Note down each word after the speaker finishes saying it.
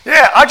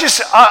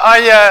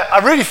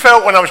I really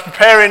felt when I was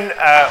preparing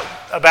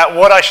about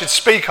what I should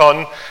speak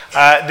on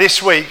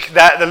this week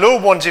that the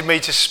Lord wanted me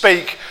to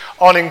speak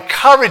on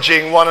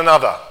encouraging one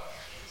another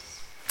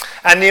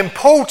and the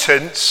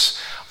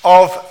importance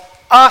of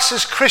us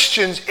as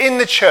Christians in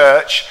the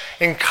church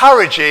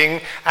encouraging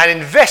and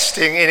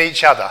investing in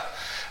each other.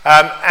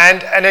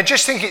 And I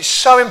just think it's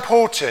so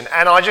important,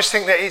 and I just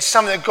think that it's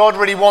something that God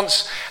really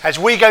wants as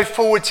we go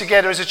forward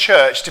together as a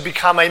church to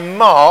become a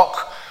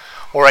mark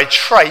or a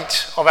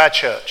trait of our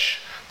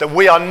church, that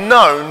we are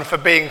known for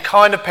being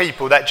kind of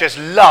people that just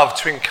love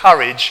to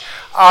encourage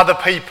other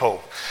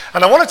people.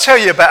 And I want to tell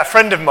you about a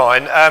friend of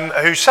mine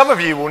who some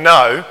of you will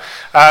know.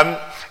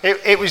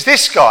 It was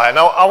this guy, and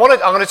I'm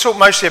going to talk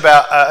mostly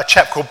about a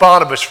chap called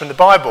Barnabas from the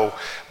Bible,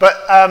 but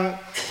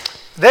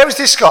there was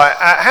this guy.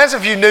 How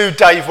of you knew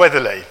Dave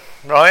Weatherly,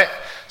 right?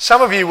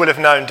 Some of you will have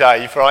known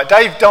Dave, right?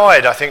 Dave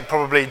died, I think,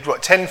 probably,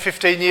 10,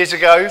 15 years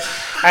ago,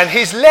 and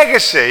his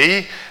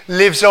legacy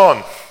lives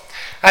on.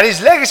 And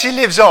his legacy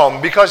lives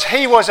on because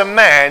he was a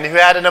man who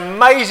had an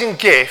amazing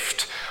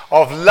gift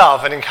of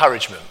love and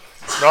encouragement,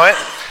 right?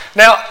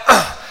 Now,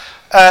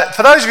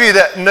 for those of you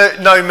that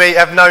know me,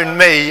 have known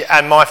me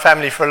and my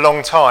family for a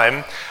long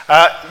time,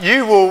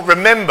 you will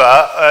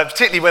remember,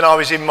 particularly when I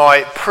was in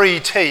my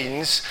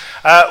pre-teens,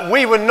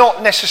 we were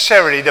not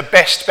necessarily the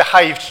best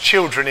behaved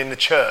children in the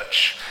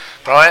church,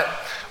 right?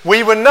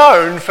 We were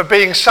known for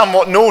being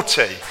somewhat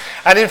naughty.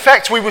 And in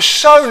fact, we were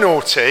so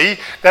naughty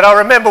that I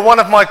remember one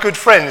of my good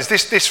friends,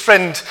 this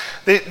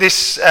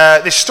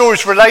story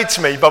is relayed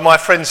to me by my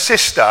friend's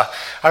sister.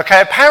 Okay,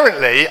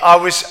 apparently I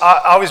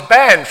was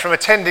banned from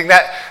attending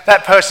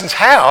that person's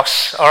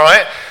house, all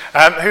right,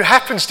 who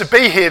happens to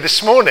be here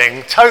this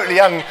morning, totally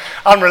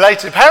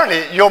unrelated.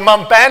 Apparently your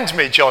mum banned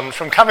me, John,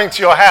 from coming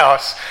to your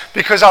house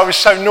because I was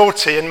so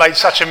naughty and made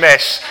such a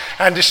mess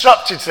and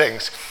disrupted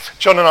things.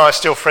 John and I are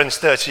still friends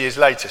 30 years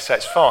later, so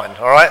it's fine,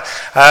 all right?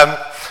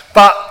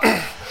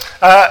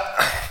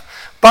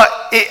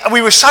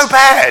 We were so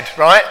bad,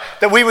 right,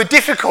 that we were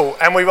difficult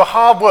and we were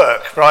hard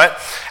work, right?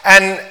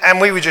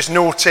 And we were just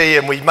naughty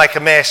and we'd make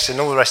a mess and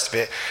all the rest of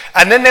it.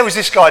 And then there was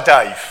this guy,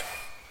 Dave,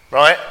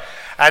 right?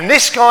 And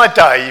this guy,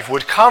 Dave,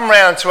 would come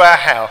round to our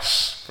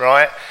house,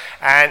 right?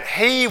 And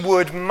he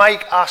would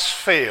make us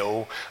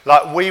feel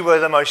like we were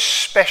the most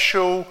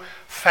special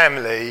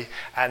family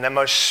and the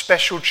most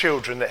special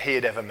children that he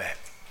had ever met.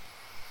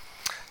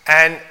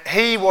 And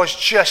he was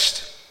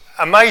just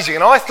amazing,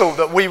 and I thought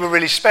that we were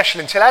really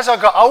special until as I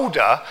got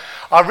older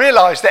I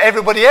realised that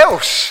everybody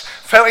else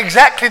felt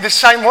exactly the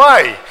same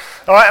way.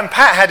 All right, and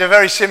Pat had a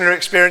very similar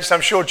experience.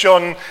 I'm sure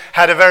John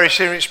had a very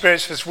similar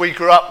experience as we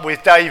grew up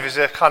with Dave as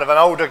a kind of an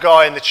older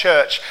guy in the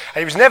church,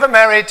 and he was never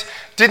married,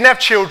 didn't have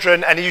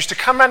children, and he used to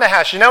come round the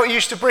house. You know what he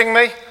used to bring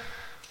me? Do you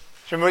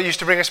remember what he used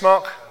to bring us,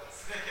 Mark?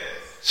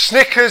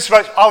 Snickers,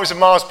 right? I was a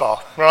Mars bar,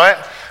 right?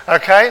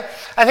 Okay,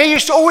 and he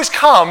used to always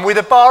come with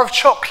a bar of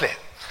chocolate.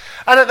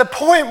 And at the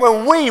point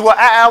when we were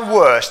at our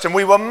worst and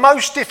we were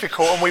most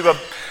difficult and we were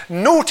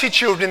naughty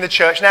children in the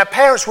church, and our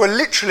parents were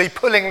literally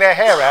pulling their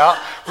hair out,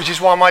 which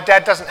is why my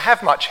dad doesn't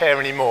have much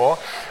hair anymore,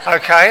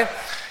 okay,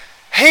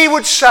 he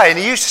would say, and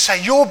he used to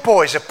say, your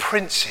boys are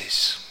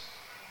princes.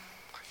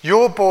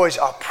 Your boys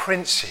are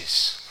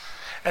princes.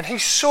 And he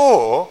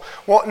saw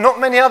what not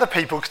many other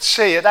people could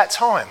see at that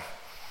time.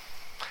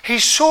 He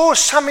saw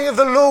something of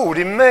the Lord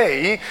in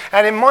me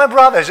and in my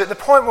brothers at the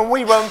point when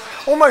we were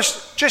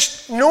almost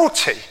just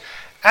naughty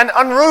and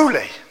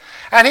unruly.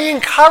 And he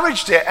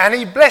encouraged it and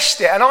he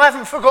blessed it. And I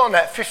haven't forgotten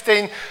that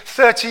 15,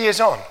 30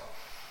 years on.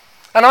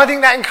 And I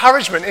think that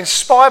encouragement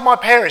inspired my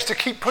parents to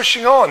keep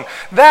pushing on.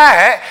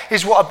 That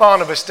is what a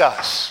Barnabas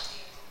does.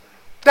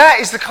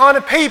 That is the kind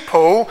of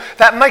people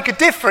that make a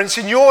difference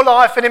in your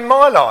life and in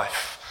my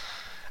life.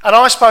 And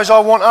I suppose I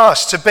want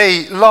us to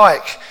be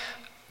like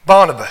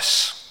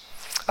Barnabas.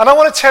 And I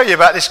want to tell you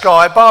about this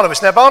guy,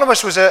 Barnabas. Now,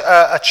 Barnabas was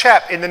a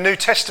chap in the New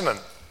Testament.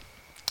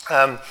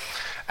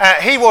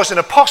 He was an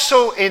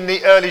apostle in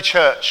the early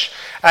church,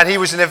 and he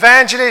was an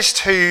evangelist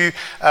who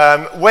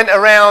went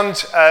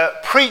around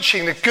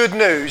preaching the good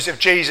news of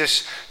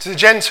Jesus to the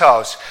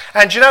Gentiles.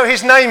 And do you know what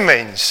his name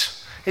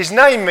means? His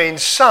name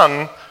means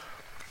son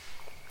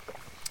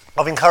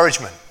of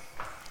encouragement.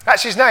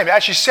 That's his name. It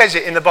actually says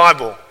it in the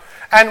Bible.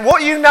 And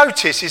what you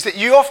notice is that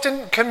you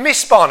often can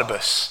miss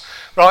Barnabas,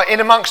 right, in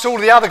amongst all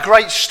the other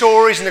great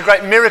stories and the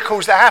great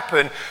miracles that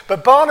happen.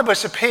 But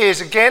Barnabas appears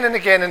again and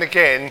again and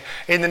again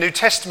in the New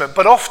Testament,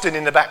 but often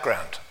in the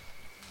background.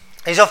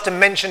 He's often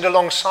mentioned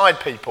alongside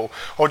people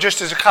or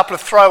just as a couple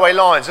of throwaway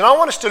lines. And I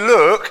want us to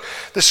look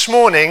this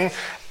morning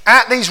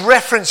at these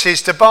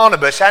references to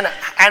Barnabas and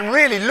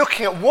really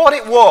looking at what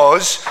it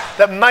was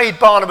that made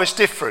Barnabas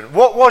different.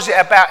 What was it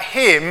about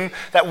him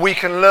that we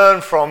can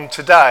learn from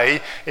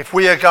today if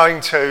we are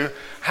going to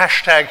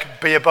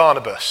 #be a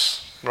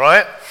Barnabas,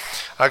 right?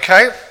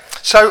 Okay,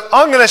 so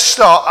I'm going to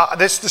start,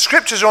 the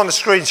scriptures are on the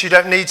screen so you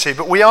don't need to,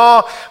 but we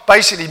are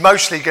basically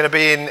mostly going to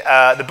be in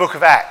the book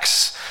of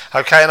Acts,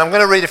 okay, and I'm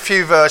going to read a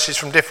few verses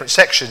from different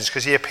sections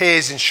because he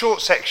appears in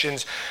short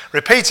sections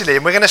repeatedly,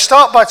 and we're going to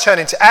start by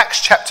turning to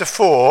Acts chapter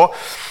 4,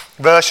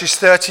 verses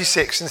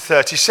 36 and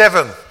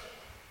 37.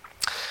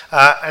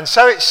 And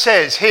so it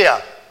says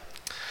here,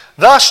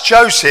 thus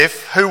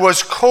Joseph, who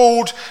was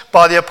called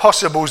by the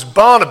apostles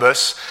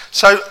Barnabas,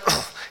 so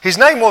his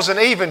name wasn't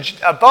even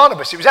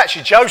Barnabas, it was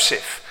actually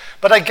Joseph,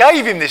 but they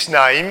gave him this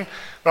name,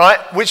 right,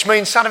 which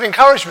means son of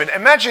encouragement.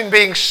 Imagine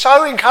being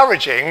so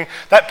encouraging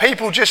that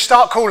people just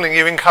start calling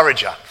you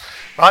encourager,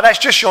 right? That's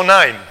just your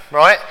name,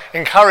 right?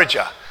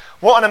 Encourager.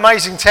 What an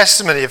amazing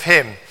testimony of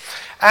him.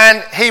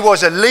 And he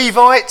was a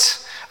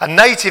Levite, a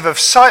native of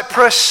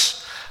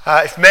Cyprus.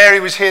 If Mary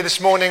was here this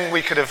morning,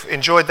 we could have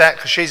enjoyed that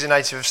because she's a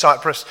native of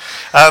Cyprus.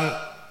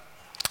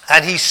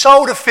 And he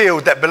sold a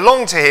field that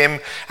belonged to him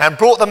and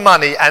brought the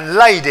money and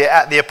laid it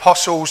at the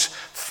apostles'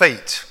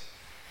 feet.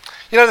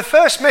 You know, the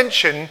first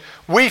mention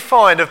we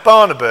find of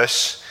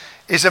Barnabas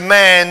is a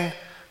man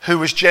who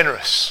was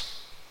generous.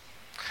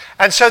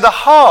 And so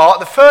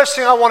the first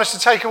thing I want us to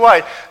take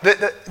away,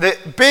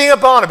 that being a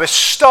Barnabas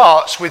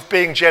starts with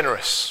being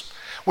generous,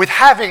 with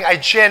having a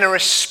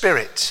generous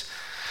spirit.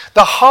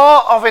 The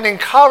heart of an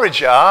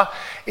encourager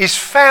is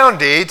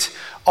founded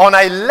on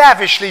a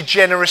lavishly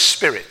generous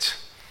spirit.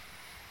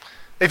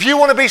 If you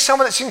want to be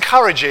someone that's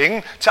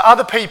encouraging to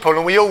other people,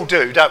 and we all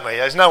do, don't we?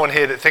 There's no one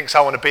here that thinks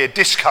I want to be a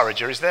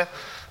discourager, is there?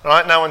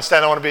 Right? No one's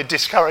saying I want to be a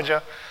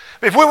discourager.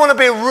 But if we want to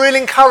be a real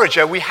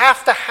encourager, we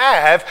have to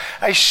have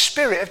a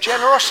spirit of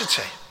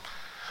generosity.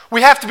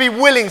 We have to be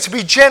willing to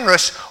be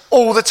generous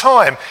all the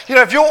time. You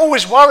know, if you're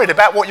always worried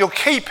about what you're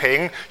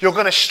keeping, you're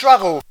going to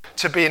struggle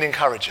to be an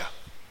encourager.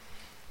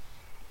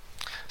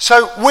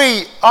 So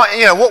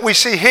what we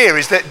see here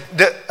is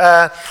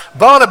that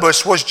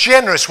Barnabas was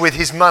generous with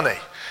his money.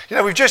 You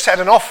know, we've just had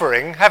an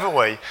offering, haven't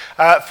we,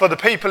 for the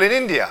people in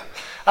India.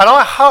 And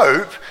I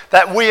hope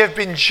that we have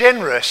been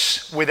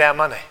generous with our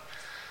money.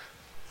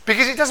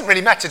 Because it doesn't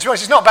really matter to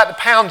us. It's not about the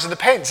pounds and the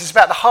pence. It's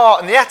about the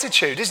heart and the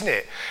attitude, isn't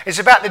it? It's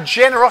about the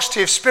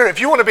generosity of spirit. If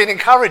you want to be an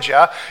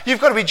encourager, you've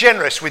got to be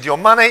generous with your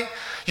money.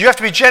 You have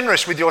to be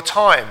generous with your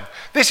time.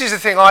 This is the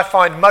thing I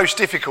find most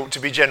difficult to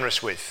be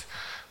generous with.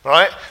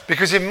 Right?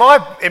 Because in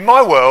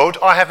my world,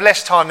 I have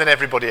less time than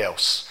everybody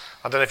else.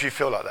 I don't know if you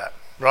feel like that,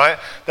 right?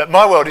 That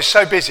my world is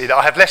so busy that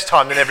I have less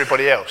time than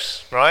everybody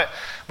else, right?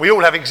 We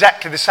all have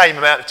exactly the same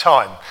amount of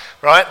time,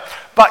 right?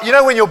 But you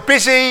know, when you're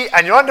busy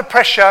and you're under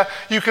pressure,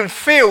 you can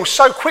feel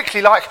so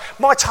quickly like,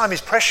 my time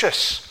is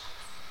precious.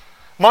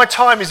 My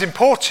time is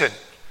important.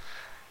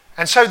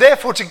 And so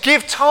therefore to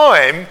give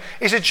time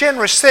is a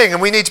generous thing,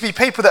 and we need to be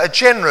people that are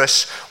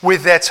generous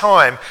with their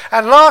time.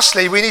 And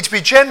lastly, we need to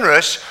be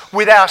generous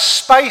with our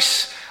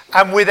space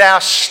and with our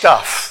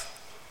stuff.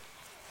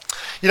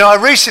 You know, I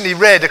recently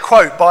read a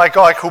quote by a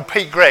guy called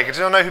Pete Greig.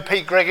 Do you know who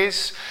Pete Greig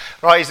is?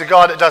 Right, he's the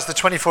guy that does the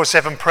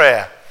 24/7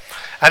 prayer.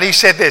 And he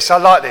said this, I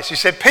like this. He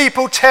said,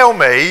 people tell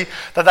me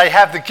that they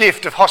have the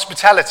gift of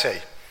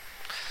hospitality,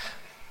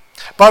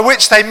 by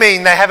which they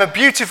mean they have a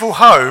beautiful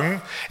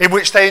home in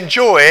which they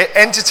enjoy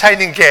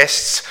entertaining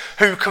guests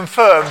who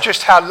confirm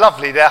just how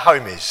lovely their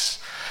home is.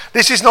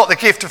 This is not the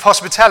gift of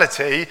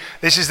hospitality,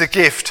 this is the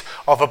gift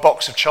of a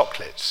box of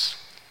chocolates.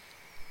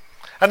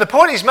 And the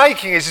point he's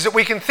making is that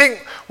we can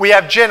think we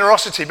have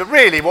generosity, but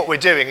really what we're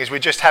doing is we're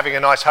just having a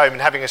nice home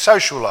and having a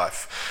social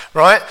life,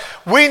 right?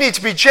 We need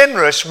to be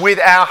generous with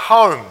our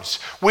homes.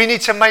 We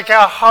need to make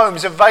our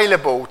homes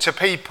available to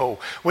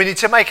people. We need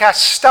to make our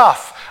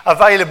stuff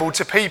available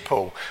to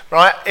people,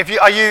 right?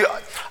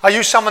 Are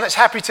you someone that's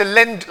happy to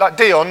lend, like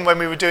Dion when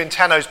we were doing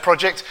Tano's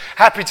project,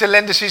 happy to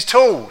lend us his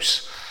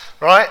tools,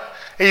 right?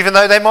 Even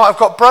though they might have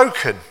got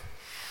broken.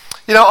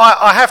 You know,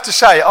 I have to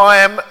say,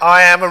 I'm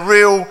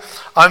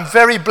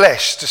very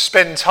blessed to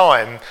spend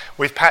time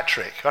with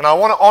Patrick, and I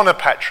want to honour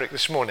Patrick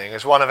this morning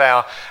as one of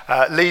our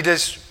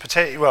leaders,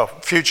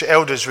 future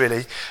elders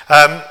really,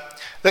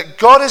 that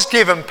God has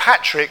given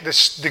Patrick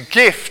the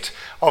gift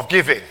of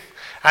giving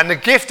and the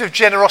gift of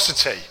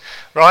generosity,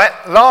 right?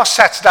 Last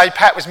Saturday,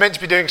 Pat was meant to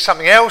be doing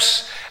something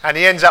else, and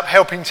he ends up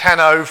helping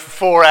Tano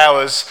for 4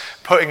 hours,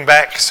 putting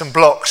back some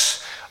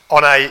blocks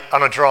on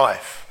a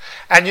drive.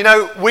 And you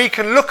know, we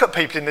can look at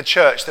people in the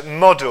church that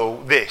model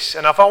this.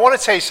 And if I want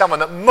to tell you someone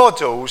that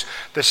models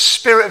the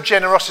spirit of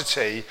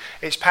generosity,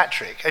 it's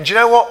Patrick. And do you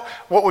know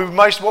what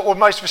most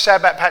of us say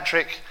about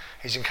Patrick?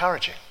 He's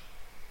encouraging.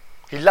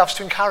 He loves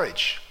to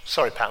encourage.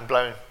 Sorry, Pat,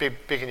 I'm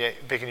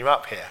bigging you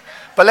up here.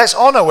 But let's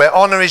honour where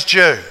honour is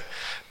due.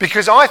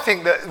 Because I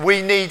think that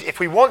we need, if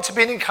we want to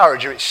be an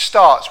encourager, it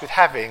starts with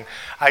having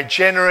a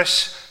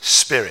generous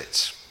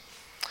spirit.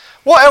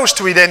 What else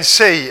do we then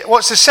see?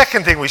 What's the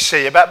second thing we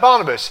see about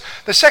Barnabas?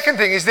 The second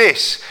thing is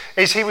this,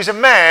 is he was a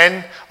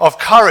man of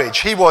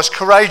courage. He was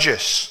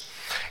courageous.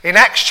 In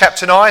Acts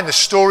chapter 9, the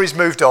story's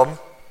moved on,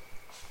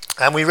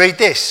 and we read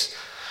this.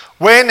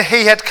 When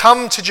he had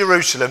come to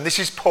Jerusalem, this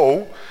is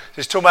Paul,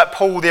 this is talking about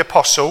Paul the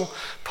apostle,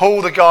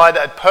 Paul the guy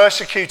that had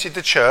persecuted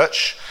the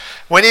church.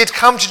 When he had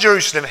come to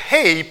Jerusalem,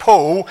 he,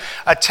 Paul,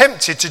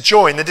 attempted to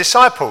join the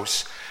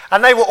disciples,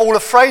 and they were all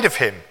afraid of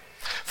him.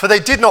 For they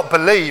did not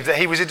believe that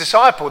he was a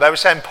disciple. They were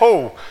saying,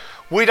 Paul,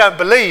 we don't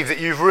believe that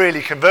you've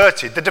really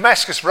converted. The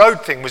Damascus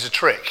Road thing was a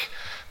trick.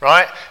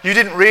 right? You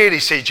didn't really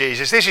see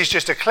Jesus. This is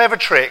just a clever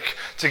trick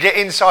to get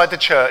inside the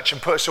church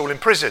and put us all in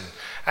prison.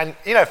 And,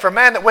 you know, for a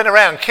man that went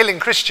around killing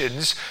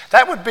Christians,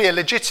 that would be a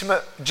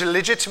legitimate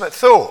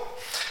thought.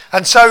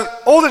 And so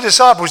all the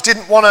disciples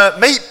didn't want to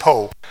meet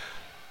Paul.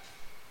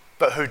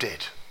 But who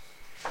did?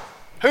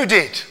 Who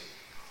did?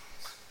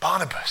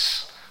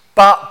 Barnabas.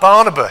 But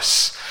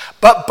Barnabas,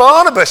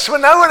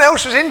 when no one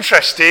else was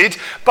interested,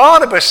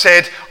 Barnabas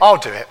said, I'll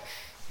do it.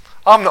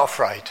 I'm not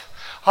afraid.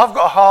 I've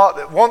got a heart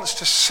that wants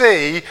to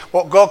see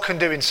what God can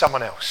do in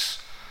someone else.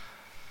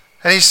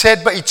 And he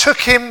said, but he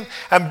took him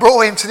and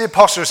brought him to the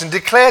apostles and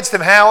declared to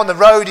them how on the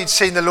road he'd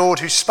seen the Lord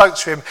who spoke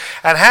to him,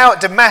 and how at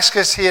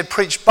Damascus he had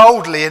preached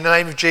boldly in the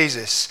name of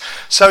Jesus.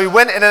 So he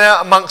went in and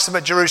out amongst them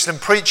at Jerusalem,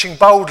 preaching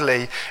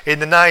boldly in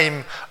the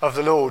name of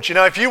the Lord. You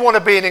know, if you want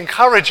to be an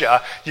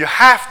encourager, you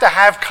have to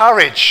have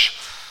courage.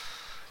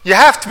 You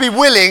have to be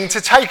willing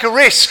to take a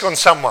risk on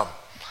someone.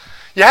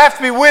 You have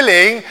to be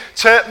willing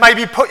to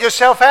maybe put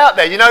yourself out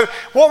there. You know,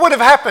 what would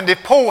have happened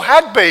if Paul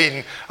had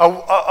been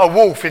a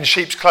wolf in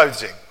sheep's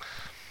clothing?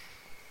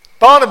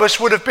 Barnabas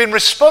would have been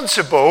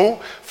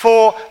responsible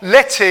for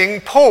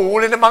letting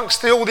Paul in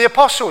amongst all the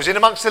apostles, in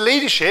amongst the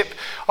leadership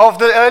of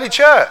the early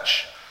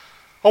church.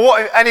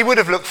 And he would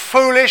have looked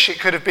foolish, it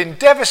could have been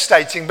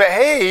devastating, but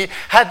he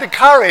had the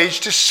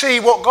courage to see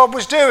what God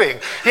was doing.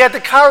 He had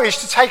the courage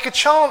to take a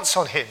chance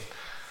on him.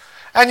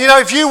 And you know,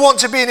 if you want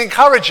to be an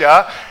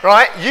encourager,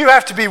 right, you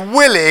have to be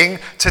willing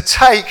to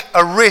take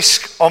a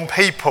risk on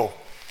people.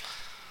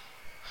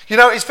 You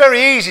know, it's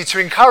very easy to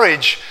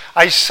encourage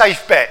a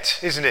safe bet,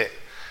 isn't it?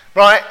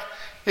 Right?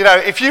 You know,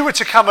 if you were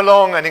to come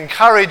along and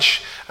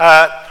encourage,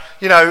 a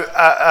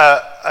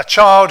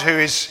child who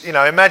is, you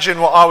know, imagine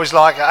what I was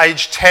like at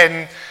age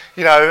 10,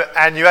 you know,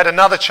 and you had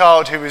another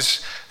child who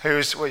was,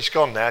 well, he's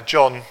gone now,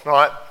 John,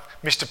 right?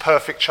 Mr.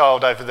 Perfect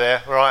child over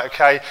there, right,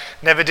 okay?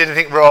 Never did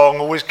anything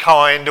wrong, always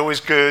kind, always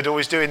good,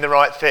 always doing the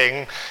right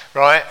thing,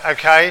 right,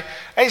 okay?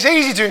 And it's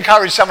easy to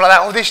encourage someone like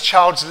that. Oh, this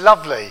child's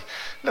lovely.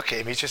 Look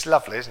at him, he's just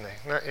lovely, isn't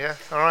he? Yeah,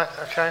 all right,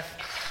 okay.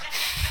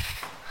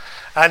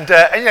 And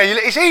you know,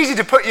 it's easy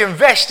to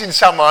invest in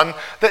someone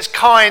that's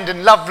kind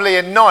and lovely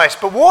and nice.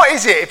 But what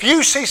is it if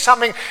you see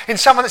something in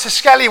someone that's a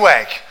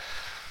scallywag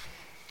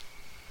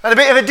and a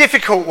bit of a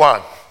difficult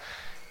one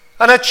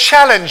and a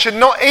challenge and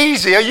not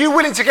easy? Are you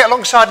willing to get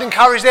alongside and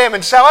encourage them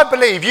and say, I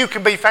believe you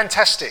can be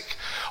fantastic?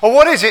 Or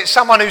what is it,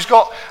 someone who's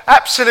got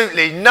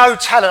absolutely no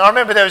talent? I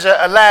remember there was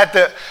a lad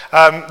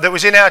that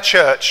was in our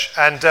church,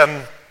 and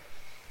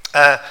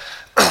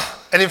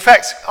in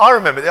fact, I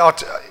remember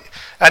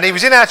and he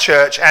was in our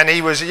church, and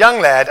he was a young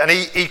lad, and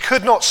he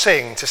could not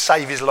sing to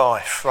save his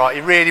life, right?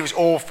 He really was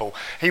awful.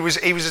 He was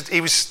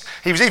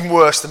even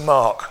worse than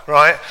Mark,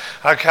 right?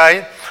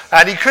 Okay,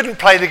 and he couldn't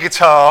play the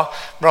guitar,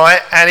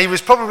 right? And he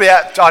was probably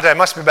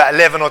must have been about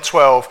 11 or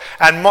 12.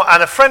 And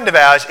a friend of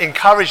ours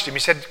encouraged him. He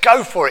said,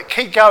 "Go for it,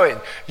 keep going.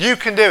 You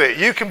can do it.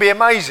 You can be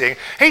amazing."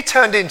 He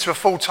turned into a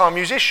full-time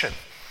musician.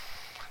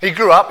 He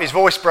grew up, his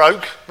voice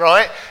broke,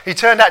 right? He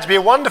turned out to be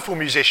a wonderful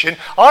musician.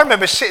 I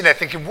remember sitting there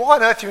thinking, why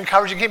on earth are you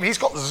encouraging him? He's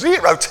got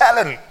zero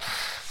talent.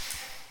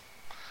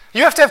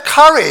 You have to have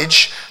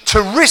courage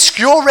to risk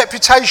your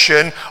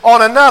reputation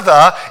on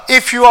another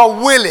if you are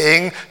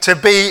willing to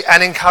be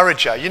an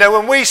encourager. You know,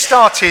 when we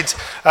started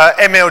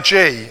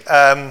MLG,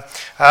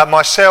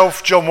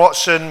 myself, John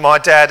Watson, my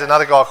dad,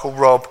 another guy called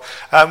Rob,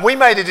 we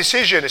made a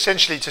decision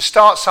essentially to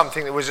start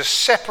something that was a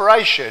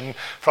separation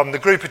from the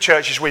group of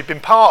churches we've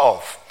been part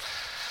of.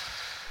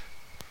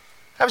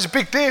 That was a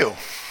big deal.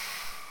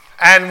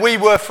 And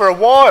for a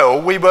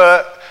while, we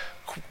were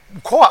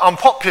quite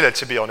unpopular,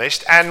 to be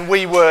honest, and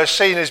we were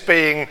seen as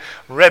being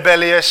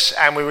rebellious,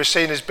 and we were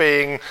seen as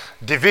being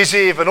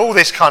divisive and all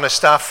this kind of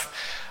stuff.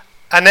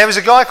 And there was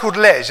a guy called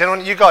Les.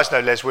 You guys know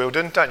Les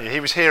Wilden, don't you?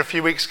 He was here a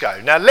few weeks ago.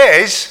 Now,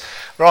 Les,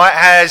 right,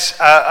 has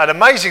an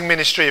amazing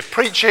ministry of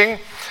preaching,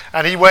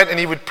 and he went and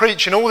he would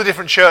preach in all the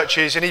different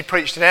churches, and he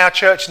preached in our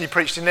church, and he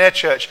preached in their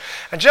church.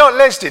 And do you know what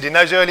Les did in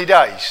those early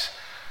days?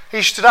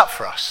 He stood up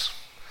for us.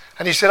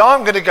 And he said,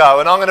 I'm going to go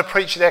and I'm going to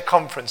preach at their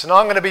conference and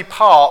I'm going to be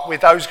part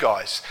with those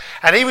guys.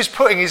 And he was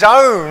putting his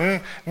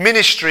own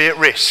ministry at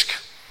risk.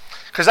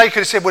 Because they could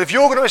have said, well, if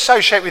you're going to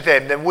associate with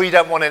them, then we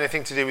don't want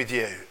anything to do with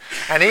you.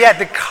 And he had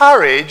the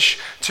courage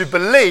to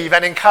believe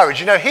and encourage.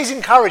 You know, his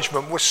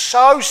encouragement was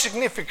so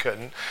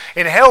significant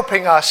in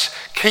helping us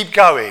keep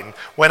going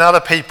when other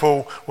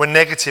people were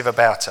negative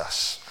about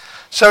us.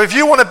 So if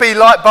you want to be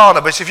like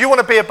Barnabas, if you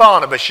want to be a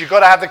Barnabas, you've got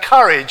to have the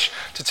courage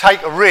to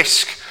take a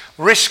risk.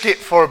 Risk it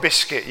for a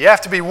biscuit. You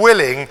have to be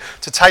willing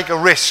to take a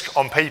risk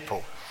on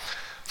people.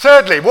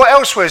 Thirdly, what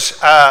else was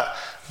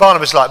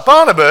Barnabas like?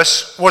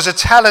 Barnabas was a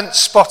talent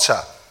spotter.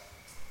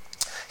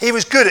 He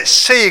was good at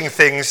seeing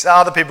things that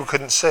other people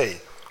couldn't see.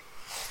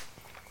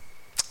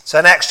 So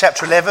in Acts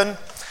chapter 11,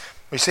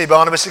 we see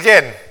Barnabas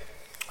again.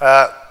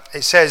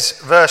 It says,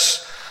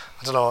 verse,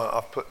 I don't know,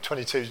 I've put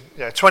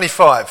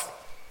 25.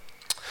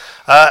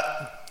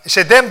 It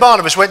said, then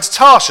Barnabas went to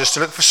Tarsus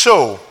to look for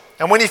Saul.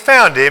 And when he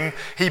found him,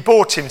 he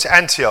brought him to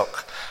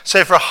Antioch.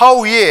 So for a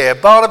whole year,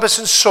 Barnabas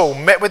and Saul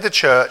met with the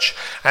church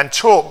and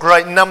taught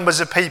great numbers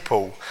of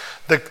people.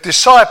 The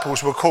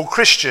disciples were called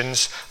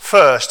Christians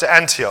first at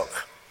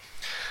Antioch.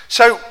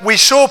 So we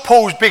saw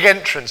Paul's big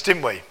entrance,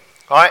 didn't we?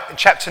 Right? In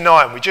chapter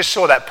 9, we just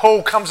saw that.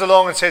 Paul comes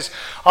along and says,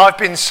 I've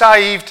been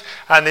saved.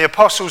 And the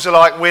apostles are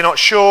like, we're not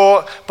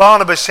sure.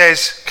 Barnabas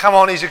says, come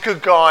on, he's a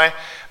good guy.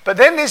 But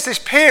then there's this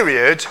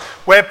period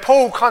where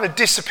Paul kind of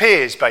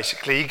disappears,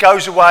 basically. He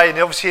goes away, and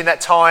obviously in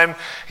that time,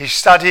 he's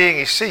studying,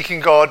 he's seeking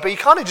God, but he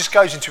kind of just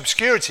goes into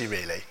obscurity,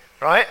 really,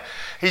 right?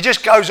 He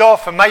just goes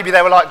off, and maybe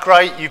they were like,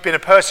 great, you've been a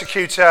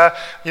persecutor,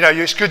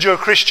 it's good you're a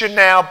Christian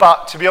now,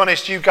 but to be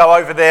honest, you go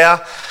over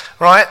there,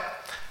 right?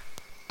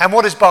 And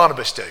what does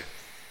Barnabas do?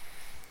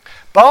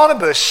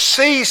 Barnabas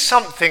sees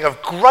something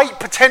of great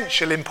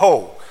potential in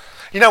Paul.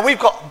 We've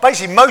got,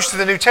 basically most of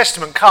the New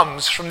Testament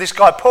comes from this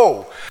guy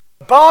Paul.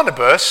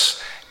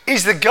 Barnabas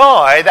is the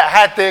guy that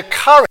had the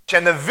courage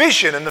and the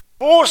vision and the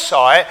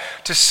foresight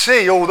to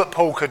see all that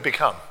Paul could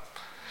become.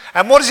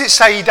 And what does it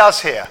say he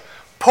does here?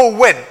 Paul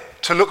went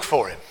to look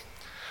for him.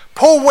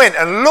 Paul went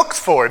and looked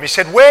for him. He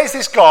said, where's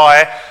this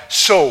guy,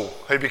 Saul,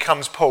 who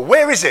becomes Paul?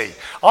 Where is he?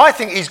 I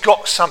think he's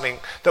got something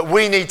that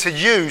we need to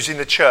use in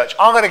the church.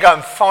 I'm going to go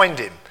and find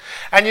him.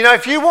 And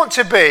if you want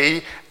to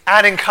be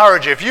an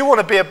encourager, if you want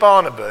to be a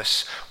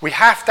Barnabas, we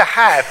have to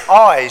have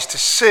eyes to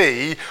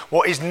see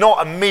what is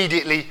not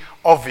immediately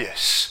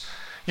obvious.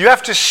 You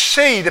have to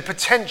see the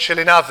potential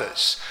in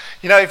others.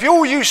 If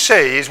all you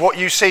see is what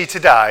you see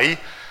today,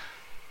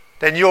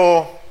 then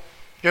you're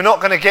not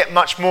going to get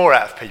much more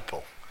out of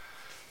people.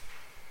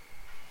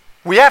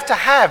 We have to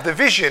have the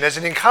vision as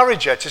an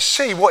encourager to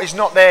see what is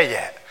not there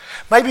yet.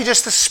 Maybe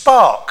just the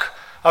spark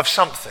of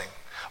something,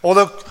 or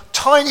the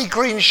tiny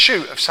green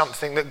shoot of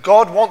something that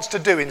God wants to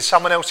do in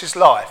someone else's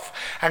life.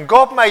 And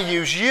God may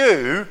use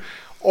you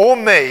or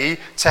me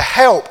to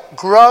help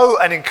grow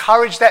and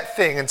encourage that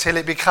thing until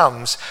it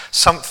becomes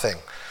something.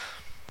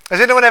 Has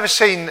anyone ever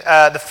seen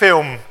the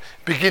film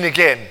Begin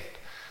Again?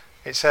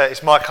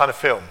 It's my kind of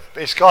film.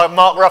 It's got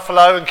Mark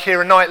Ruffalo and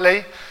Keira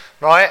Knightley,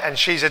 right? And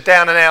she's a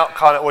down and out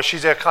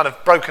she's a kind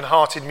of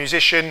broken-hearted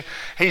musician.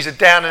 He's a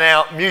down and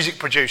out music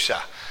producer.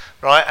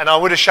 Right, and I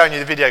would have shown you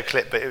the video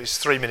clip, but it was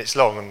 3 minutes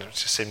long and it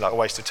just seemed like a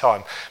waste of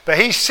time. But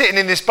he's sitting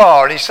in this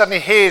bar and he suddenly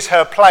hears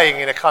her playing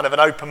in a kind of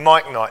an open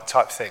mic night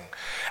type thing.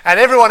 And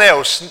everyone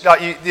else,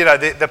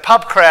 the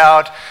pub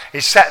crowd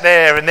is sat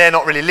there and they're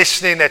not really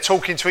listening, they're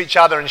talking to each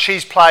other and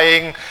she's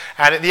playing,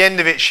 and at the end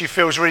of it she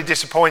feels really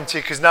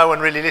disappointed because no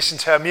one really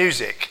listened to her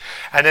music.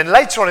 And then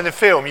later on in the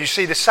film you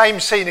see the same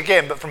scene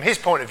again, but from his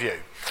point of view.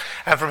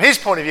 And from his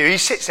point of view, he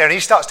sits there and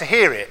he starts to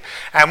hear it.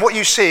 And what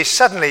you see is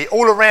suddenly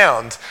all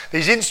around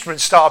these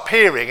instruments start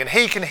appearing and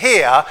he can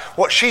hear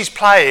what she's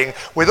playing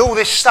with all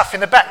this stuff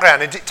in the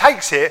background. And it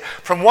takes it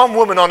from one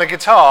woman on a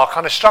guitar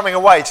kind of strumming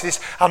away to this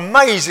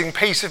amazing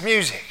piece of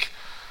music.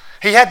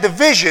 He had the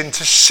vision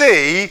to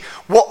see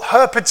what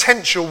her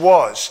potential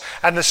was.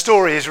 And the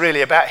story is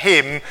really about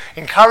him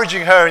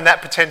encouraging her in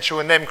that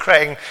potential and them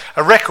creating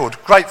a record.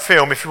 Great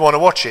film if you want to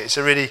watch it. It's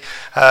a really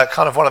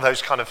kind of one of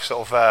those kind of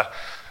sort of...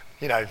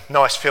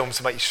 nice films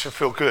to make you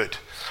feel good.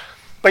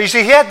 But you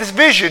see, he had this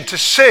vision to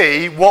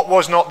see what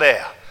was not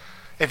there.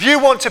 If you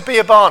want to be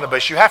a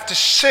Barnabas, you have to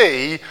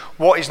see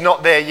what is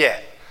not there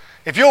yet.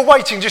 If you're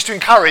waiting just to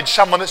encourage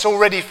someone that's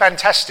already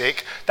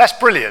fantastic, that's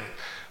brilliant.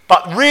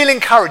 But real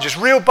encouragers,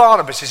 real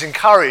Barnabases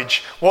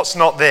encourage what's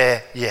not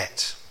there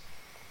yet.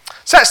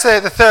 So that's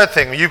the third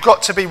thing. You've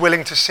got to be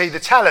willing to see the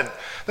talent.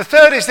 The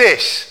third is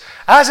this.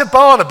 As a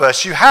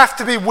Barnabas, you have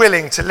to be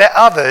willing to let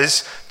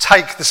others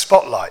take the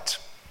spotlight.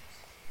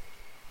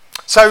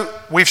 So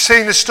we've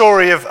seen the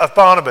story of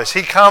Barnabas.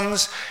 He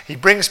comes, he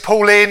brings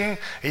Paul in,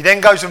 he then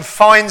goes and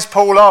finds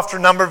Paul after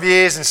a number of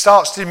years and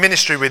starts to do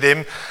ministry with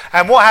him.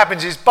 And what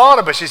happens is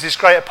Barnabas is this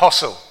great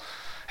apostle.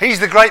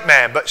 He's the great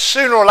man, but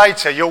sooner or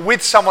later you're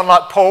with someone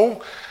like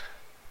Paul.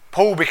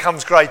 Paul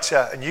becomes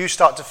greater and you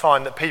start to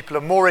find that people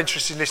are more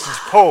interested in listening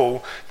to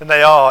Paul than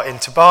they are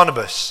into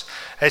Barnabas.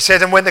 It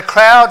said, and when the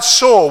crowd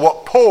saw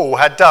what Paul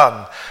had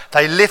done,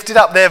 they lifted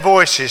up their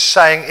voices,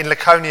 saying in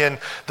Lycaonian,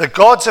 the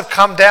gods have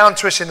come down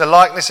to us in the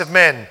likeness of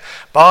men.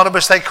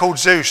 Barnabas they called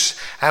Zeus,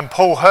 and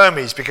Paul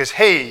Hermes, because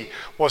he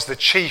was the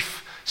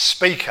chief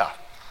speaker.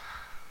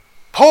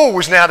 Paul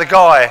was now the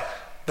guy,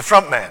 the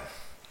front man.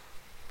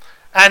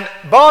 And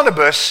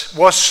Barnabas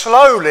was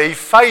slowly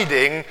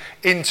fading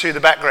into the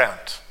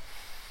background.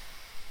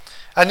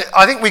 And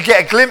I think we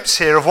get a glimpse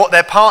here of what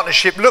their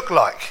partnership looked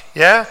like,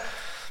 yeah?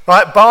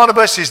 Right,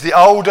 Barnabas is the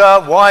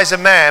older, wiser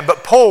man,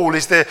 but Paul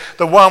is the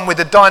one with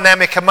the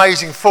dynamic,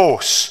 amazing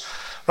force.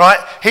 Right?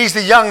 He's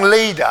the young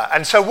leader.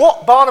 And so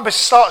what Barnabas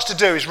starts to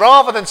do is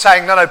rather than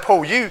saying, no,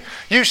 Paul, you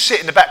sit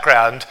in the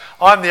background,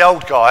 I'm the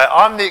old guy,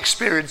 I'm the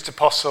experienced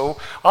apostle,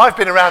 I've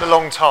been around a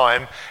long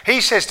time. He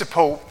says to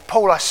Paul,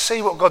 I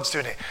see what God's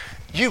doing here.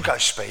 You go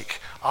speak,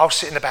 I'll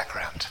sit in the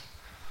background.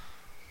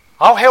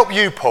 I'll help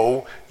you,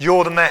 Paul,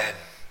 you're the man.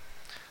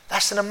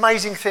 That's an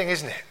amazing thing,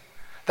 isn't it?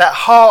 That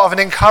heart of an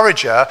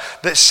encourager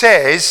that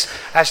says,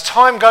 as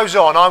time goes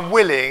on, I'm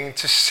willing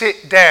to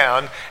sit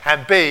down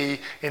and be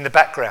in the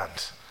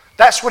background.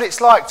 That's what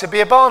it's like to be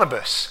a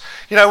Barnabas.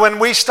 You know, when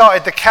we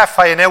started the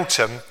cafe in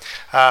Eltham,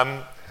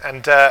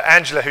 and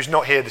Angela, who's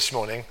not here this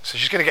morning, so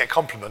she's going to get a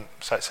compliment,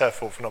 so it's her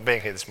fault for not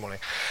being here this morning.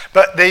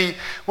 But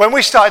when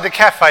we started the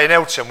cafe in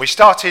Eltham, we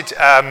started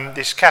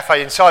this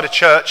cafe inside a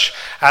church,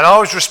 and I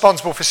was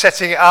responsible for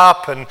setting it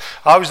up, and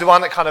I was the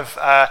one that kind of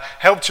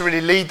helped to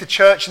really lead the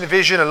church in the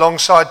vision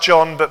alongside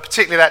John, but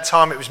particularly that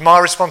time it was my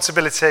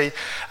responsibility.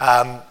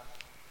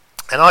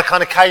 And I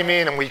kind of came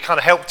in and we kind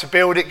of helped to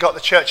build it, got the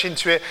church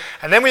into it,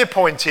 and then we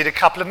appointed a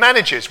couple of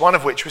managers, one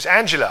of which was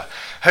Angela,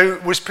 who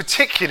was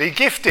particularly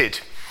gifted.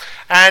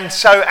 And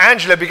so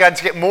Angela began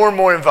to get more and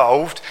more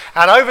involved,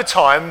 and over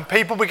time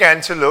people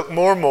began to look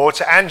more and more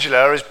to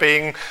Angela as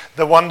being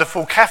the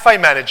wonderful cafe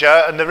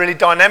manager and the really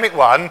dynamic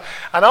one.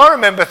 And I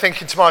remember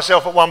thinking to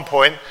myself at one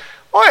point,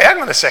 "Oi,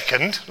 hang on a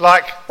second,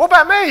 like, what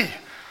about me?"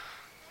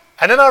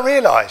 And then I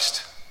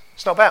realised,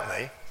 it's not about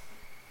me,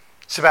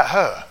 it's about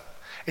her.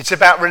 It's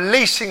about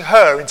releasing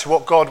her into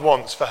what God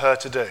wants for her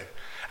to do.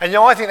 And you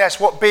know, I think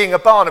that's what being a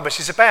Barnabas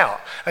is about.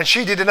 And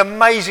she did an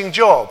amazing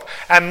job.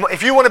 And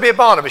if you want to be a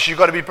Barnabas, you've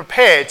got to be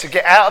prepared to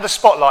get out of the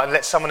spotlight and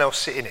let someone else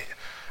sit in it.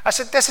 That's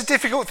a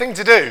difficult thing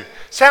to do.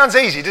 Sounds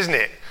easy, doesn't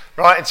it?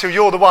 Right? Until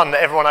you're the one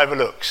that everyone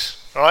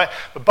overlooks. Right?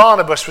 But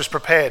Barnabas was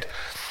prepared.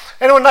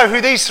 Anyone know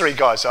who these three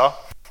guys are?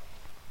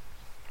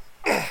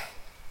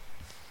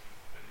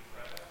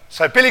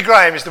 So Billy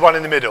Graham is the one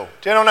in the middle.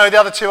 Do anyone know who the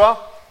other two are?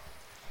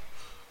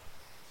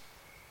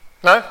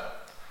 No?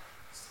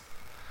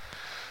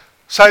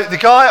 So the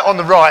guy on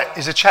the right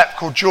is a chap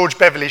called George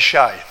Beverly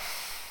Shea,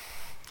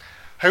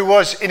 who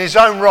was in his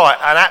own right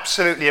an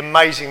absolutely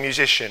amazing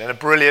musician and a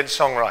brilliant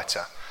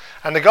songwriter.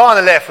 And the guy on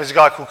the left was a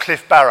guy called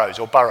Cliff Barrows,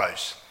 or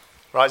Burrows.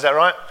 Right, is that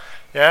right?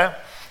 Yeah?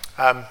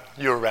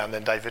 You were around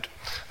then, David.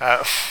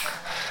 And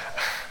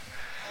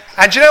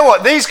do you know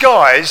what? These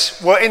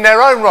guys were in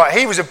their own right.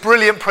 He was a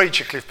brilliant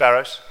preacher, Cliff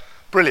Barrows.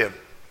 Brilliant.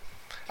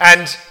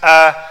 And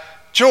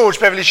George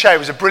Beverly Shea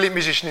was a brilliant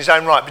musician in his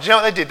own right. But do you know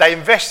what they did? They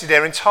invested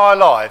their entire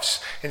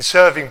lives in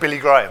serving Billy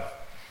Graham.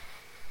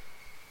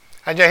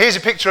 And you know, here's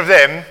a picture of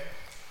them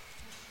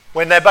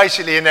when they're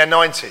basically in their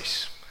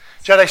 90s.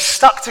 Do you know, they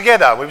stuck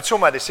together. We were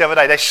talking about this the other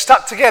day. They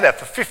stuck together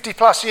for 50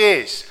 plus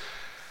years,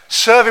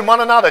 serving one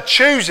another,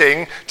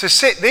 choosing to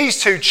sit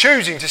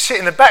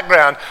in the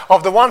background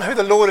of the one who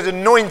the Lord had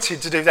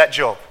anointed to do that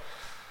job.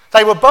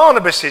 They were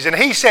Barnabases, and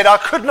he said, I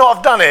could not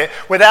have done it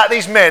without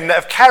these men that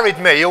have carried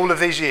me all of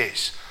these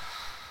years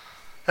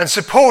and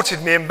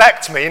supported me and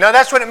backed me. You know,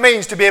 that's what it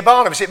means to be a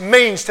Barnabas. It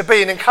means to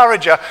be an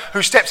encourager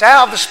who steps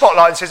out of the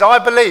spotlight and says, I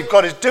believe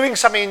God is doing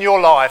something in your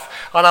life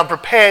and I'm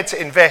prepared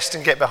to invest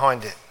and get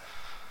behind it.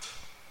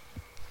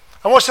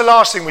 And what's the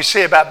last thing we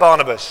see about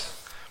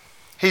Barnabas?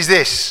 He's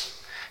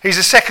this. He's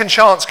a second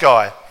chance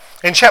guy.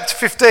 In chapter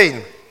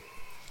 15,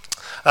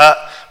 and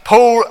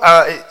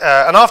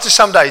after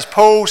some days,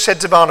 Paul said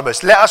to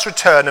Barnabas, let us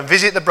return and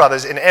visit the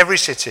brothers in every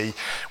city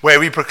where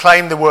we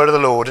proclaim the word of the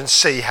Lord and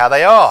see how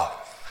they are.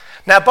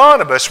 Now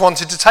Barnabas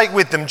wanted to take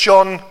with them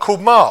John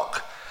called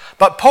Mark,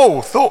 but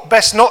Paul thought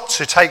best not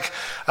to take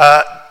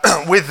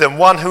with them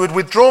one who had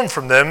withdrawn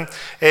from them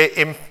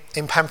in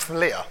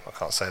Pamphylia. I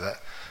can't say that,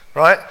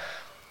 right?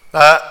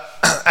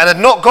 And had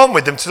not gone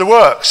with them to the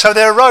work. So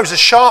there arose a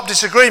sharp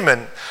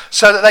disagreement,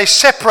 so that they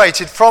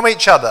separated from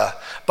each other.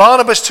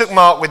 Barnabas took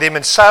Mark with him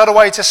and sailed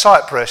away to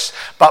Cyprus,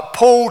 but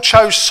Paul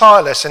chose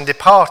Silas and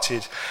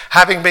departed,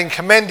 having been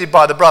commended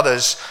by the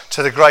brothers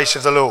to the grace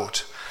of the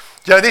Lord.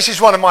 You know, this is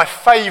one of my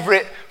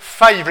favourite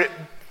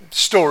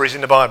stories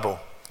in the Bible,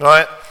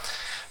 right?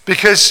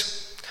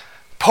 Because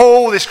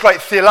Paul, this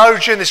great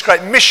theologian, this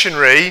great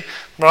missionary,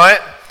 right,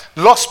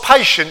 lost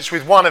patience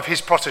with one of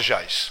his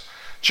protégés.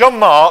 John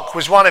Mark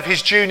was one of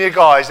his junior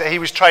guys that he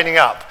was training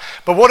up.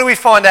 But what do we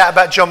find out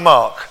about John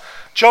Mark?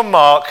 John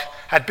Mark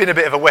had been a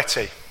bit of a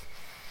wetty.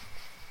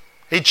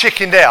 He'd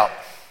chickened out,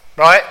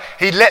 right?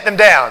 He'd let them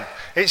down.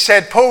 It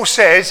said, Paul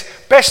says,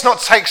 best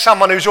not take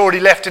someone who's already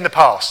left in the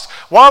past.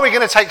 Why are we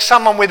going to take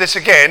someone with us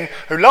again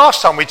who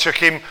last time we took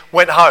him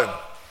went home?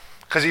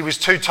 Because he was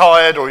too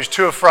tired or he was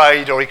too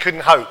afraid or he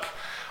couldn't hope.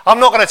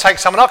 I'm not going to take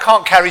someone, I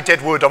can't carry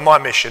dead wood on my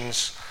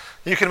missions.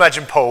 You can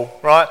imagine Paul,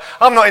 right?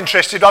 I'm not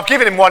interested. I've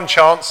given him one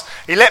chance.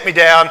 He let me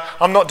down.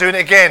 I'm not doing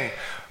it again.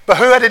 But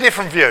who had a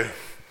different view?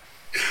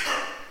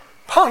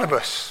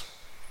 Barnabas.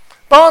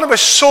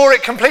 Barnabas saw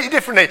it completely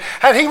differently.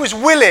 And he was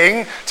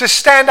willing to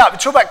stand up.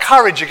 Talk about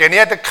courage again. He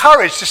had the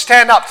courage to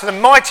stand up to the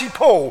mighty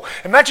Paul.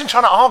 Imagine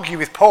trying to argue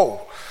with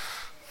Paul.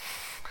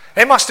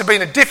 It must have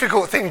been a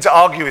difficult thing to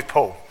argue with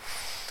Paul.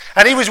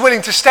 And he was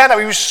willing to stand up.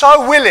 He was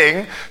so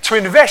willing to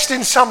invest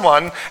in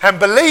someone and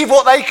believe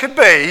what they could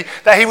be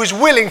that he was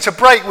willing to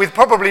break with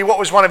probably what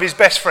was one of his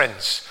best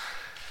friends.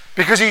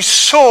 Because he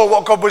saw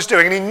what God was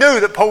doing and he knew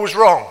that Paul was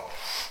wrong,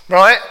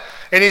 right?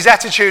 In his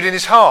attitude, in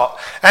his heart.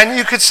 And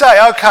you could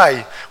say,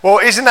 okay, well,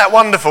 isn't that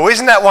wonderful?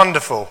 Isn't that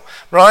wonderful,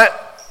 right?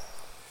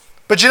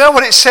 But you know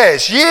what it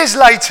says? Years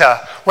later,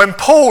 when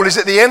Paul is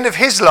at the end of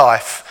his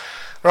life,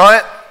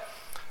 right?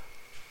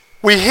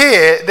 We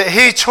hear that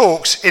he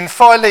talks in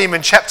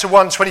Philemon chapter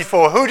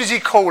 1:24. Who does he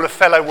call a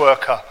fellow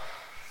worker?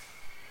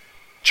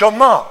 John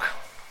Mark.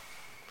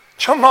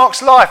 John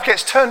Mark's life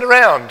gets turned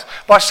around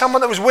by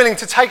someone that was willing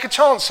to take a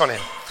chance on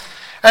him.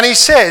 And he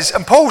says,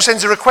 and Paul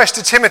sends a request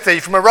to Timothy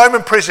from a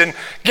Roman prison,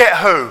 get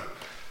who?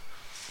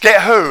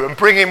 Get who and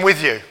bring him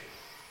with you.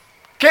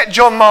 Get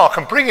John Mark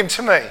and bring him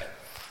to me.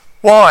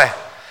 Why?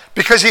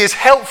 Because he is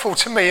helpful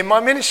to me in my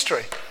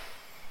ministry.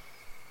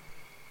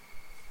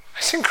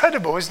 It's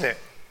incredible, isn't it?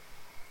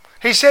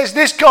 He says,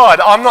 this guy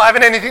that I'm not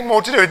having anything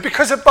more to do with,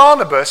 because of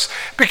Barnabas,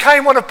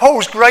 became one of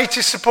Paul's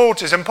greatest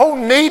supporters. And Paul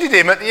needed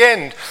him at the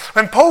end.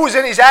 When Paul was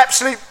in his at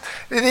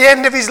the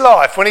end of his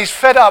life, when he's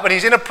fed up and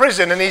he's in a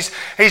prison and he's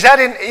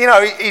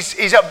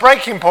at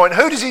breaking point,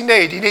 who does he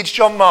need? He needs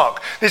John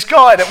Mark. This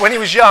guy that when he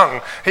was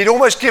young, he'd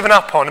almost given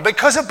up on. And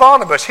because of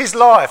Barnabas, his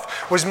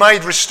life was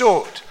made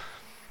restored.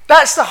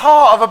 That's the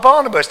heart of a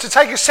Barnabas, to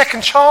take a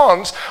second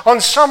chance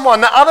on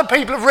someone that other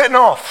people have written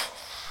off.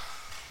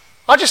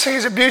 I just think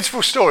it's a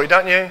beautiful story,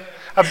 don't you?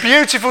 A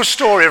beautiful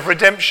story of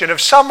redemption,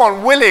 of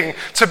someone willing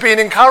to be an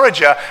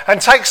encourager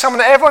and take someone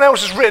that everyone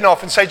else has written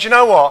off and say, do you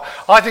know what?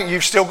 I think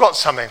you've still got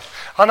something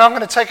and I'm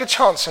going to take a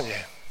chance on you.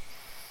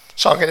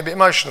 So I'm getting a bit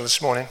emotional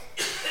this morning.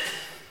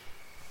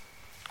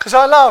 Because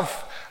I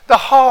love the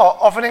heart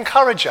of an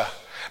encourager.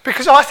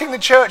 Because I think the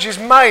church is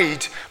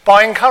made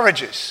by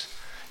encouragers.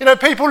 You know,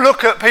 people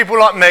look at people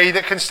like me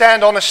that can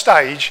stand on a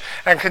stage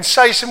and can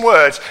say some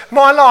words.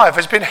 My life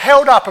has been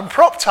held up and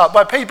propped up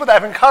by people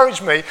that have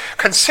encouraged me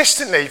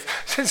consistently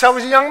since I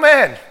was a young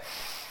man.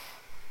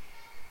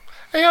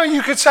 You know,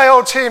 you could say,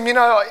 oh, Tim, you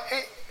know,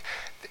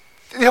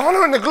 the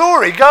honour and the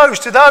glory goes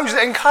to those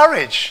that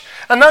encourage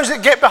and those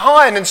that get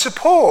behind and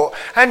support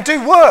and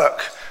do work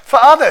for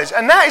others.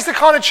 And that is the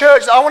kind of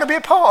church that I want to be a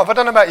part of. I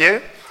don't know about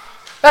you.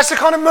 That's the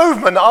kind of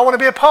movement that I want to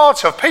be a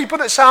part of. People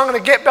that say, I'm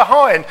going to get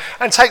behind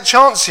and take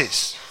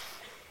chances.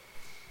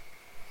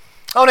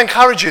 I want to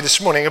encourage you this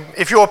morning,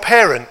 if you're a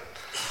parent,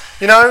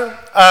 you know,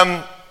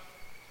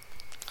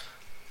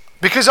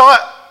 because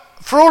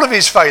for all of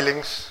his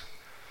failings,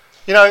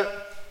 you know,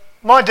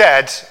 my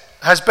dad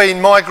has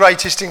been my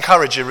greatest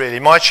encourager, really,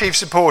 my chief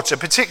supporter,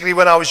 particularly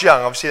when I was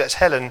young. Obviously, that's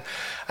Helen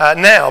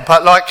now.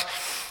 But like,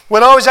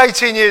 when I was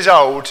 18 years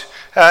old,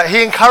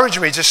 he encouraged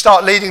me to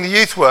start leading the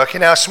youth work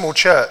in our small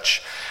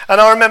church. And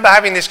I remember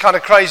having this kind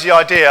of crazy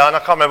idea, and I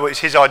can't remember if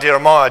it's his idea or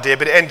my idea,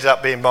 but it ended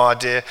up being my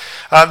idea,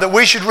 that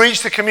we should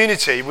reach the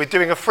community with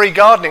doing a free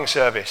gardening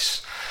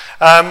service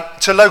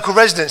to local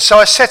residents. So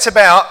I set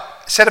about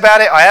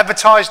it, I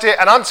advertised it,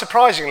 and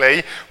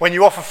unsurprisingly, when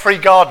you offer free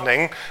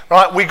gardening,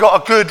 right, we got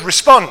a good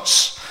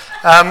response.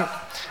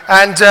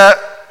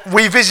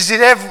 We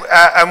visited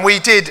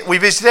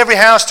every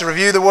house to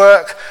review the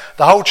work.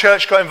 The whole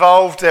church got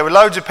involved. There were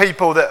loads of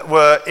people that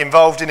were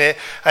involved in it.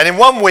 And in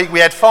 1 week,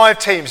 we had 5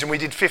 teams and we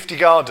did 50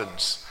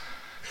 gardens.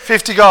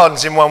 50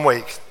 gardens in 1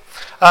 week.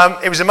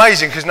 It was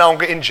amazing because no one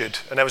got injured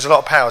and there was a lot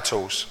of power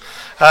tools.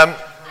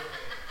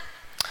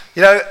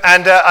 You know,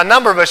 and a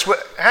number of us were,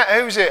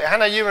 who was it?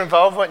 Hannah, you were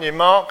involved, weren't you?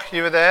 Mark,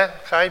 you were there.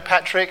 Okay,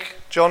 Patrick,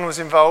 John was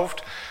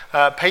involved.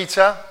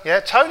 Peter,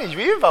 yeah. Tony,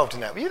 were you involved in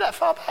that? Were you that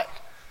far back?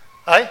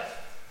 Eh?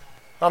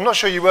 I'm not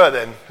sure you were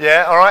then.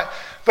 Yeah, all right.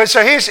 But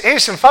so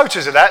here's some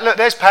photos of that. Look,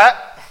 there's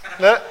Pat.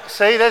 Look,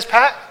 see, there's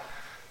Pat.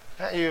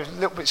 You're a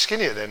little bit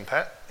skinnier then,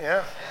 Pat.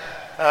 Yeah.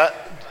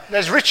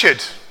 There's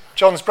Richard,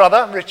 John's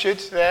brother. Richard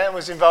there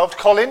was involved.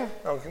 Colin,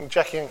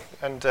 Jackie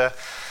and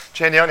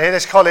Jenny aren't here.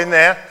 There's Colin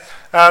there.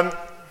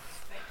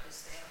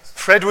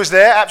 Fred was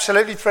there,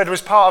 absolutely. Fred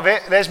was part of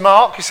it. There's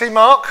Mark. You see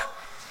Mark?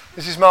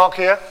 This is Mark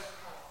here.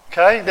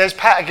 Okay. There's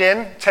Pat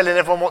again, telling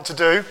everyone what to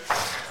do.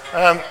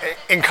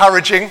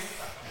 Encouraging.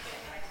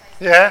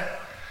 Yeah.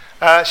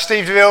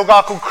 Steve DeVille, a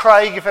guy called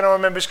Craig, if anyone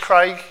remembers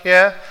Craig.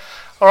 Yeah.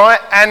 All right.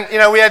 And, you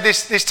know, we had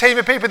this team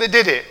of people that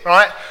did it,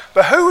 right?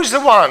 But who was the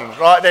one,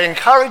 right, that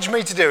encouraged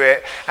me to do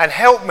it and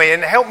helped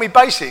me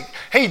basic?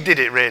 He did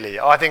it, really,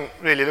 I think,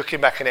 really looking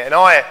back on it. And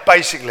I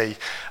basically,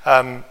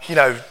 you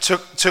know,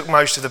 took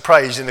most of the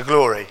praise and the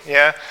glory.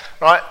 Yeah.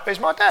 Right. But it's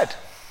my dad.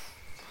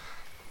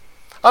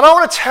 And I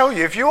want to tell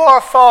you, if you are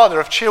a father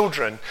of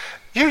children,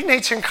 you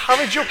need to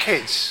encourage your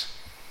kids.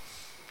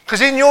 Because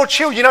in your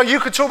children, you know,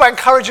 you could talk about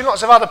encouraging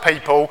lots of other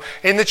people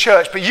in the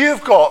church, but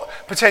you've got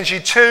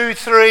potentially 2,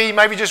 3,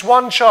 maybe just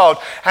one child.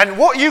 And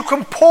what you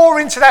can pour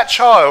into that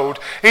child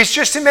is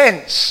just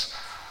immense.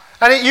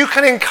 And you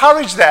can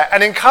encourage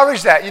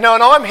that, you know,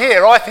 and I'm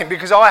here, I think,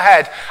 because I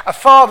had a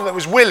father that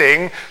was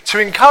willing to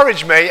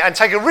encourage me and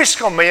take a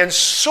risk on me and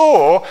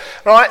saw,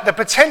 right, the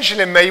potential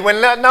in me when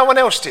no one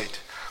else did.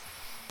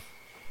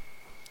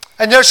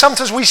 And you know,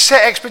 sometimes we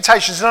set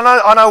expectations, and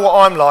I know what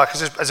I'm like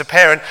as a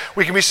parent.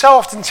 We can be so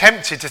often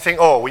tempted to think,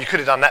 oh, well, you could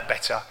have done that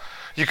better.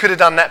 You could have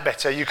done that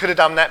better. You could have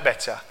done that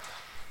better.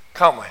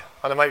 Can't we?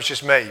 I don't know, maybe it's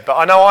just me. But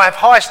I know I have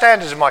high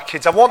standards of my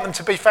kids. I want them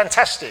to be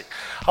fantastic.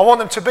 I want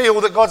them to be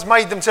all that God's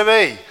made them to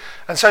be.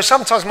 And so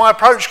sometimes my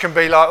approach can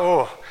be like,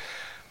 oh.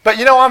 But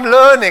you know, I'm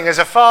learning as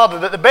a father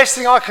that the best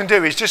thing I can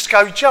do is just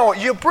go, Joe,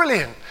 you're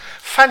brilliant.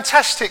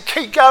 Fantastic,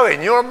 keep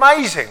going, you're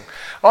amazing.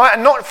 All right?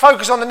 And not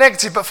focus on the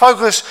negative, but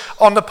focus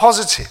on the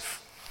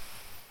positive.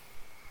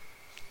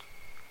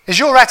 Is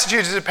your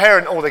attitude as a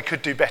parent, oh, they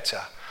could do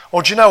better?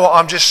 Or do you know what,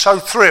 I'm just so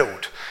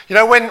thrilled. You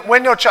know,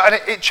 when your child,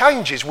 and it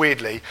changes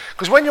weirdly,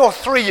 because when your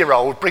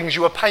 3-year-old brings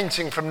you a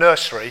painting from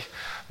nursery,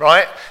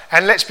 right?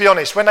 And let's be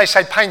honest, when they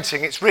say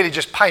painting, it's really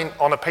just paint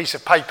on a piece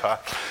of paper.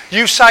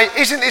 You say,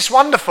 isn't this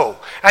wonderful?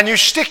 And you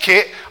stick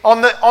it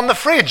on the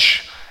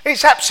fridge.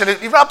 It's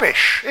absolutely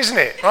rubbish, isn't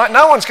it? Right?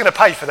 No one's going to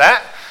pay for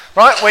that,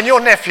 right? When your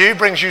nephew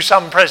brings you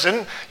some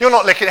present, you're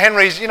not looking at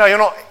Henry's, you're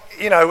not,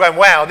 going,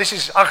 wow,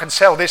 I can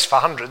sell this for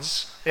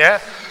hundreds,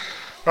 yeah?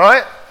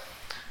 Right?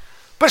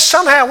 But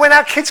somehow when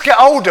our kids get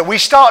older, we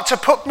start to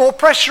put more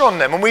pressure on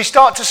them and we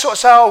start to sort of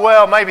say, oh,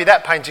 well, maybe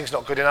that painting's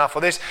not good enough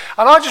or this.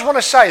 And I just want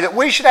to say that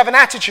we should have an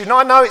attitude, and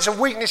I know it's a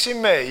weakness in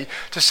me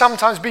to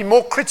sometimes be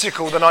more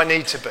critical than I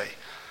need to be.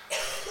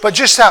 But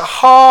just that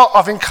heart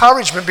of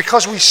encouragement,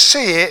 because we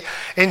see it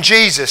in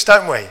Jesus,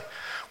 don't we?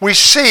 We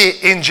see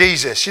it in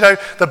Jesus.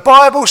 The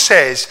Bible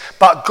says,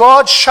 but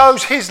God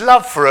shows his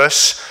love for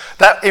us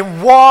that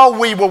while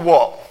we were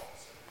what?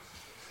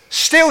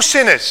 Still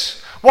sinners.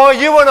 While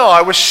you and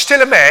I were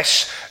still a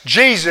mess,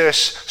 Jesus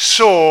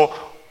saw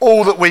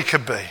all that we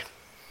could be.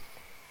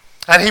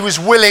 And he was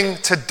willing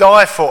to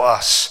die for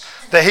us,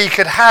 that he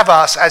could have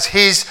us as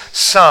his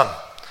son.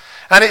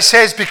 And it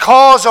says,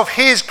 because of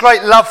his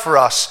great love for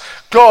us,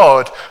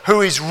 God,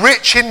 who is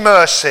rich in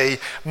mercy,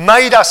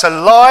 made us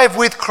alive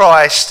with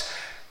Christ,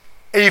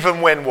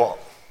 even when what?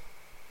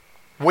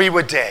 We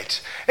were dead.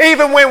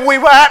 Even when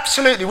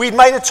we'd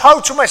made a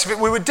total mess of it,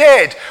 we were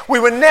dead. We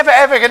were never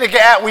ever going to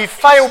get out. We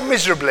failed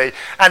miserably.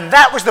 And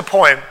that was the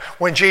point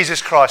when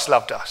Jesus Christ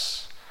loved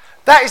us.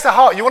 That is the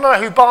heart. You want to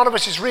know who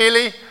Barnabas is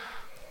really?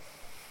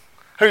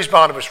 Who's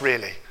Barnabas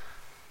really?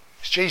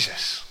 It's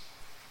Jesus.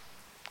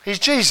 He's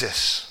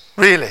Jesus,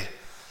 really.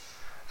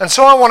 And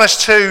so I want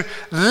us to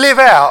live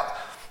out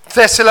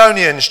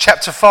Thessalonians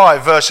chapter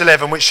 5 verse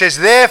 11, which says,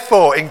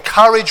 therefore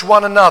encourage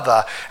one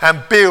another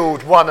and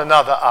build one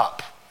another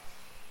up.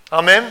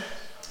 Amen?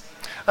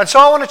 And so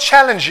I want to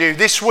challenge you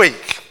this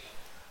week.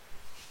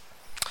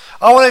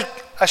 I want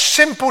a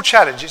simple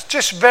challenge. It's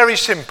just very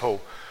simple.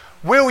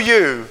 Will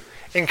you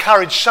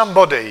encourage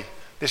somebody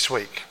this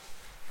week?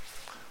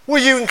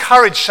 Will you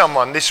encourage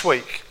someone this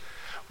week?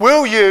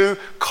 Will you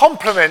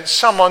compliment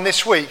someone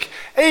this week,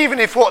 even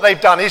if what they've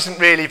done isn't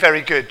really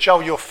very good?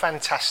 Joel, you're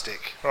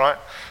fantastic, right?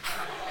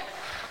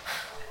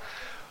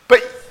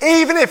 But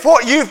even if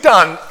what you've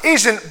done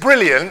isn't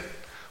brilliant,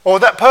 or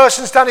that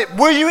person's done it,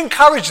 will you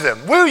encourage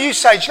them? Will you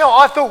say, do you know,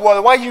 I thought, well,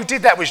 the way you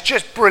did that was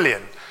just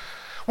brilliant.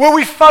 Will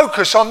we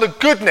focus on the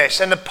goodness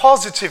and the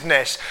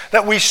positiveness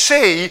that we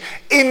see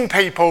in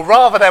people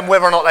rather than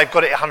whether or not they've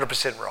got it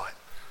 100% right?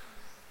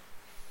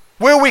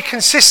 Will we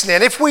consistently,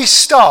 and if we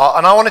start,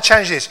 and I want to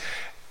change this,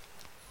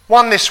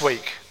 1 this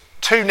week,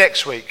 2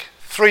 next week,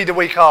 3 the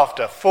week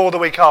after, 4 the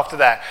week after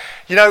that.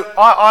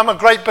 I'm a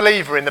great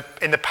believer in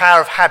the power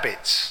of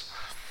habits.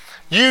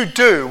 You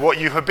do what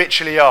you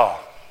habitually are.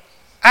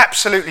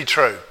 Absolutely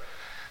true.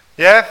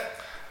 Yeah?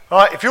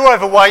 Right? If you're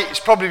overweight, it's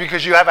probably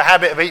because you have a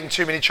habit of eating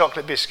too many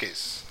chocolate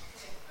biscuits.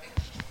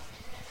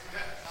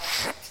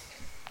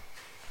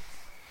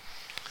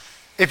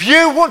 If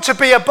you want to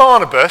be a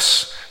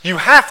Barnabas, you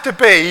have to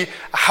be a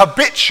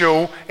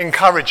habitual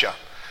encourager.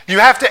 You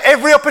have to,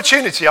 every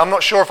opportunity, I'm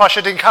not sure if I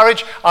should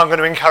encourage, I'm going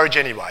to encourage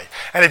anyway.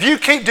 And if you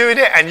keep doing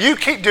it, and you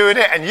keep doing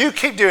it, and you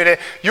keep doing it,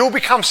 you'll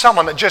become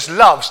someone that just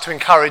loves to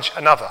encourage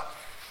another.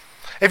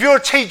 If you're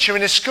a teacher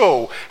in a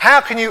school, how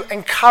can you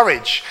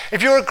encourage?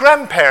 If you're a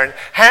grandparent,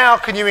 how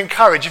can you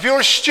encourage? If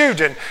you're a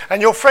student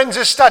and your friends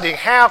are studying,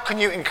 how can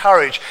you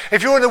encourage?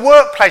 If you're in the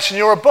workplace and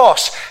you're a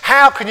boss,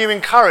 how can you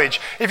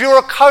encourage? If you're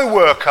a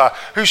co-worker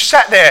who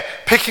sat there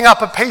picking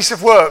up a piece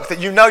of work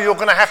that you know you're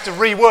going to have to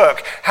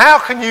rework, how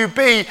can you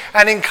be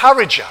an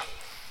encourager?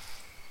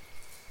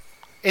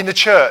 In the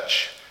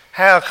church,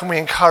 how can we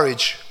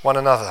encourage one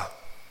another?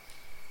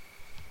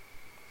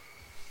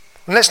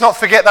 And let's not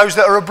forget those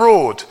that are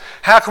abroad.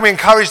 How can we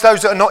encourage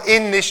those that are not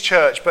in this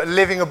church but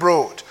living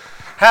abroad?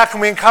 How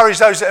can we encourage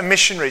those that are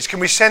missionaries?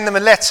 Can we send them a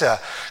letter?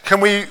 Can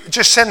we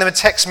just send them a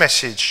text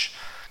message?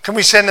 Can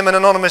we send them an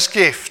anonymous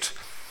gift?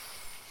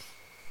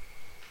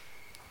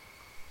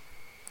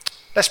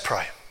 Let's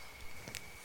pray.